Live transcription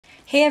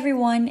Hey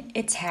everyone,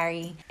 it's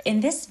Harry.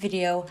 In this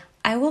video,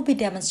 I will be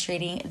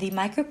demonstrating the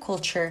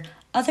microculture,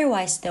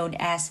 otherwise known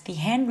as the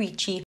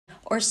HENRICHI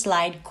or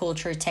slide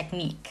culture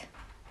technique.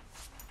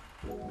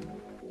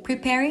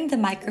 Preparing the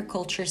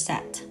microculture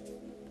set.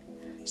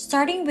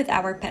 Starting with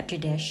our petri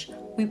dish,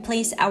 we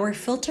place our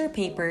filter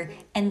paper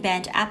and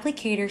bent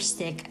applicator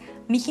stick,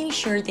 making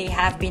sure they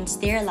have been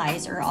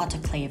sterilized or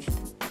autoclaved.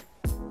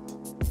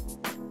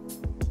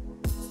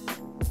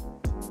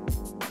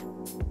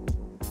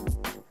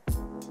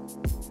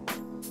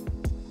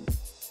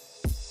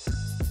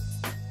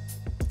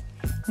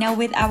 Now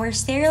with our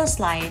sterile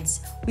slides,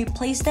 we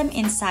place them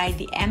inside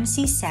the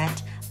MC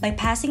set by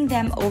passing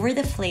them over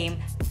the flame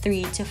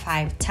 3 to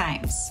 5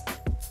 times.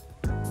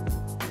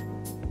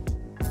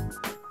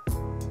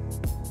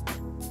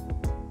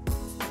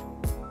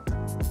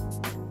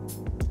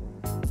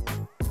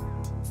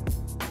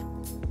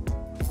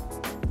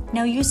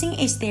 Now using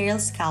a sterile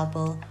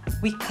scalpel,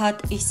 we cut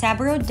a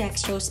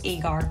sabro-dextrose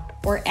agar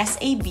or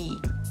SAB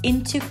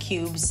into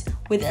cubes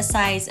with a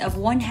size of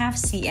 1/2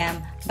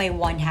 cm by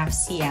 1/2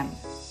 cm.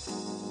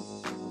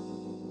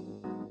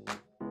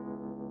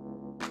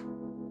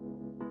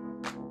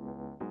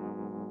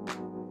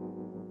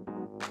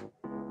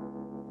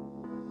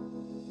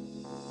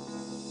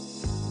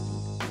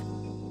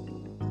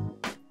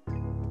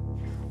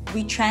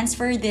 We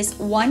transfer this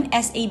 1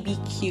 SAB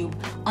cube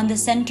on the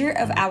center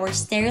of our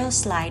sterile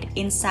slide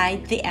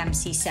inside the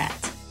MC set.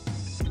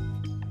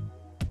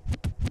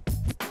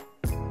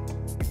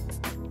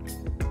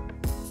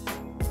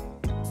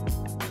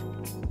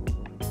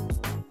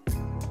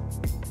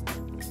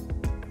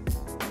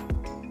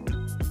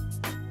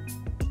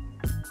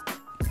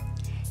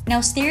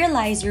 Now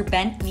sterilize your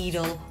bent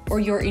needle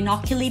or your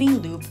inoculating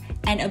loop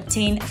and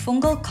obtain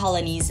fungal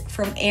colonies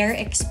from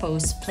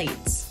air-exposed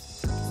plates.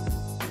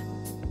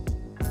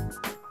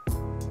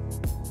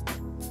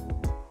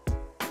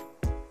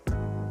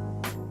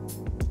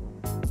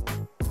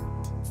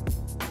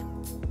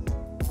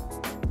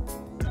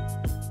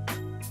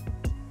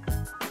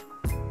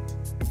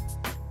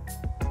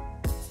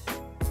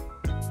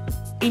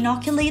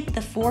 Inoculate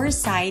the 4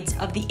 sides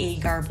of the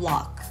agar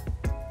block.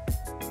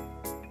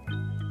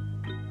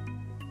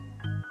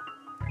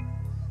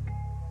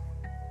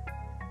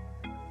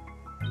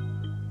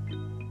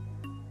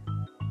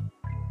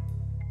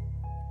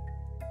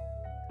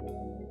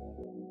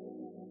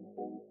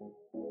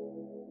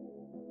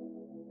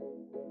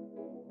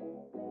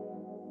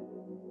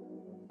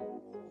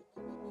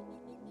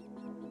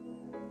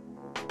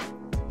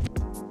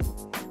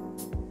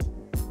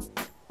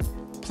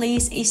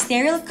 Place a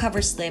sterile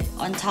cover slip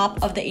on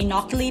top of the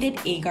inoculated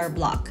agar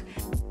block.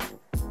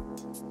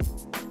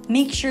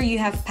 Make sure you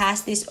have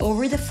passed this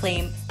over the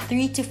flame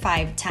 3 to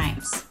 5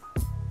 times.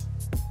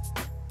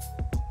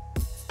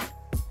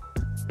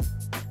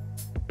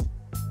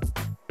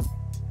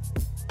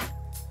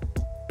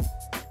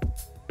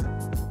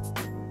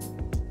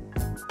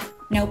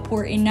 Now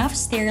pour enough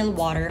sterile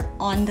water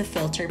on the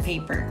filter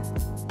paper.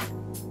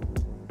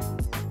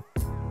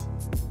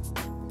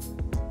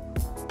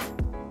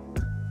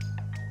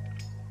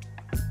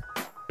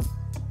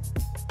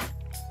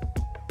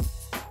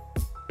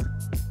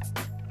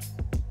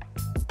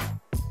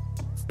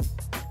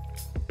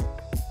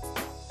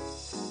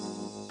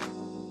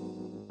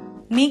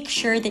 Make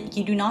sure that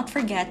you do not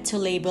forget to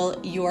label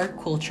your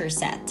culture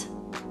set.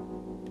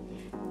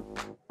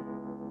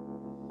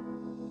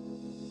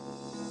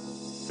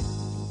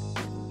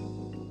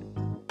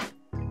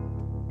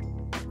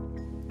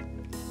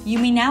 You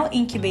may now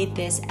incubate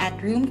this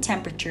at room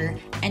temperature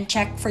and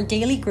check for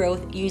daily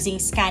growth using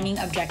scanning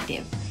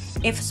objective.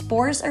 If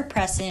spores are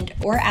present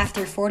or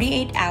after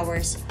 48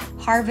 hours,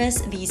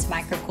 harvest these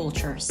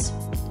microcultures.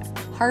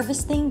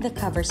 Harvesting the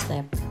cover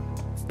slip.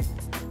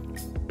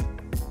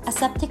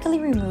 Aseptically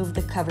remove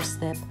the cover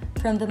slip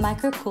from the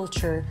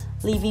microculture,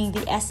 leaving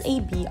the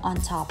SAB on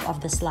top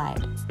of the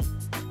slide.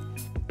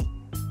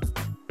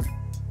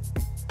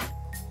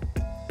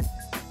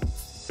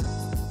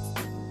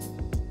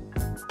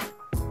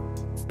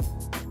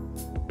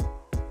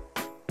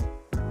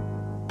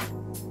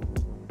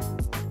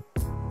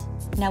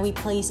 Now we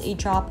place a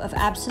drop of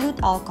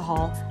absolute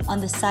alcohol on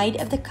the side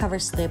of the cover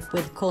slip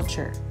with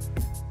culture.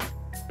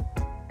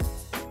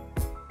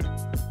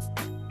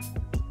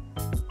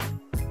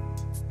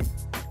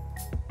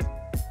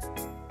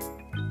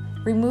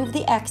 Remove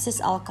the excess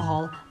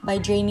alcohol by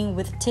draining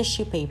with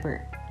tissue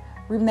paper.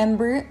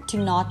 Remember to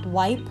not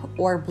wipe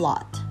or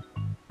blot.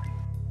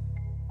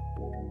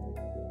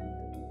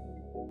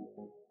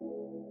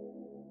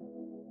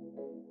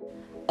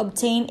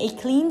 Obtain a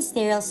clean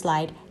sterile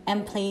slide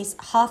and place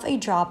 1/2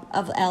 drop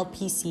of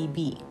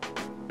LPCB.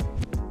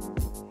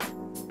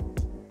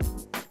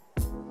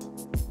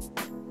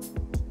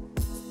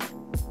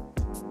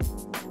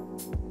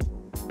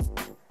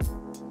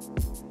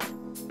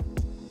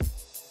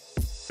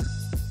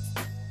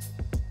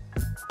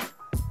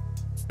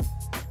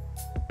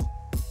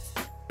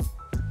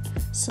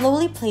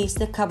 Slowly place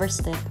the cover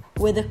slip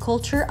with the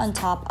culture on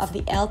top of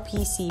the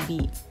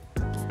LPCB.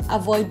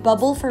 Avoid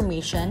bubble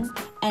formation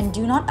and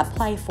do not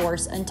apply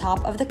force on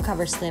top of the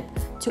cover slip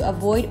to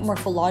avoid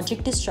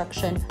morphologic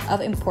destruction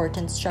of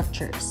important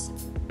structures.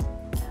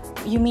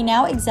 You may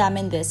now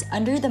examine this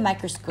under the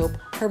microscope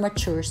for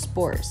mature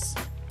spores.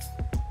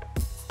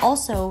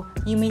 Also,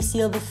 you may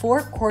seal the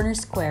 4 corner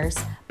squares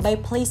by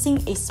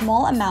placing a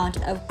small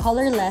amount of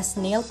colorless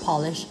nail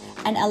polish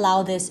and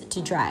allow this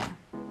to dry.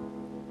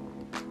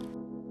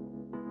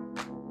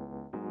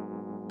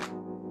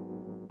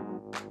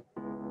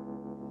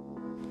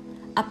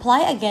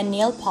 Apply again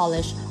nail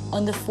polish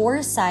on the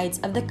 4 sides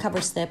of the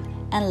cover slip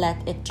and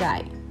let it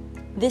dry.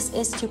 This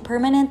is to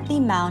permanently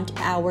mount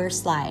our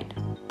slide.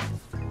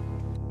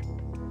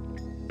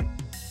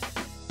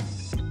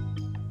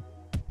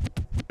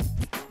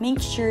 Make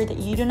sure that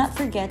you do not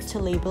forget to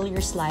label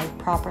your slide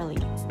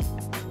properly.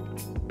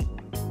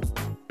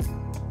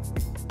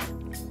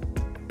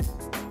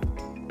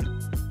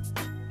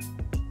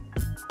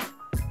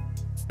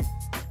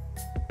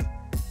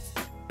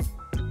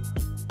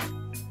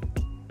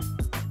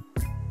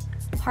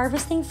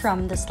 Harvesting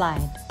from the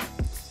slide.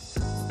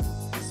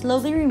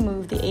 Slowly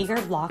remove the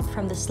agar block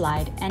from the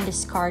slide and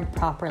discard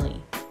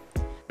properly.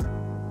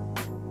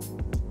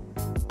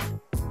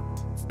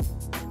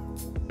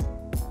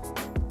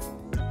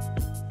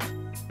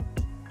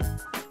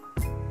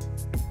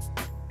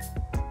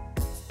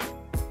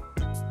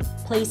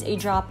 Place a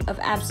drop of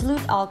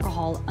absolute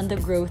alcohol on the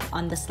growth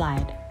on the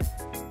slide.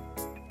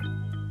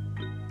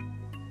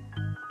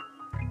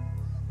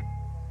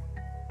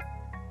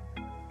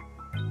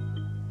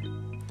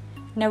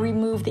 Now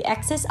remove the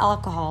excess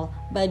alcohol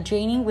by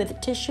draining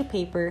with tissue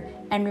paper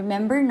and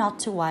remember not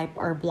to wipe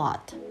or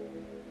blot.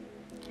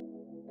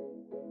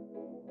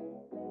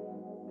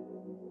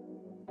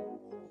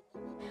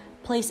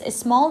 Place a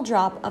small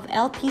drop of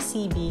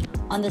LPCB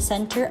on the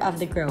center of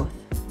the growth.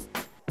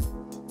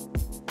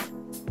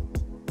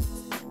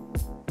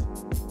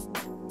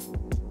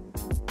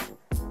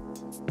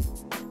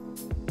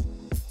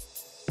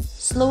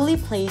 Slowly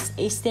place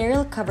a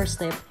sterile cover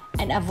slip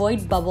and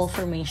avoid bubble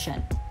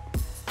formation.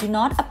 Do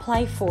not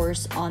apply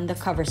force on the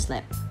cover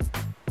slip.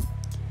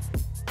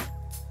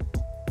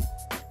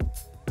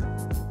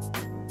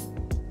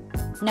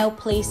 Now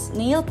place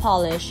nail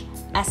polish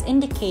as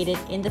indicated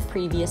in the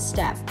previous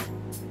step.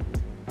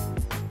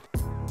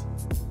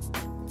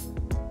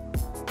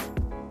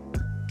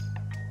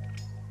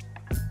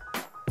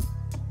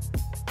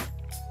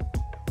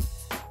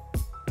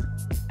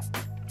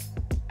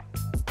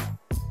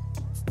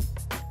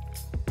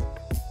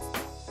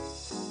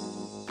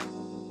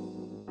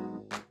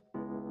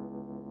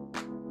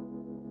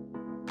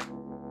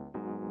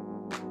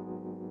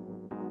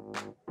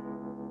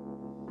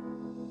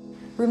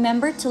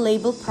 Remember to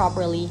label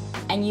properly,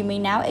 and you may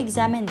now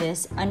examine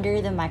this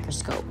under the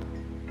microscope.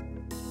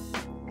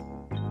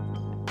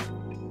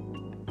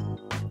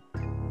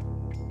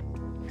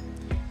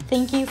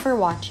 Thank you for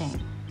watching.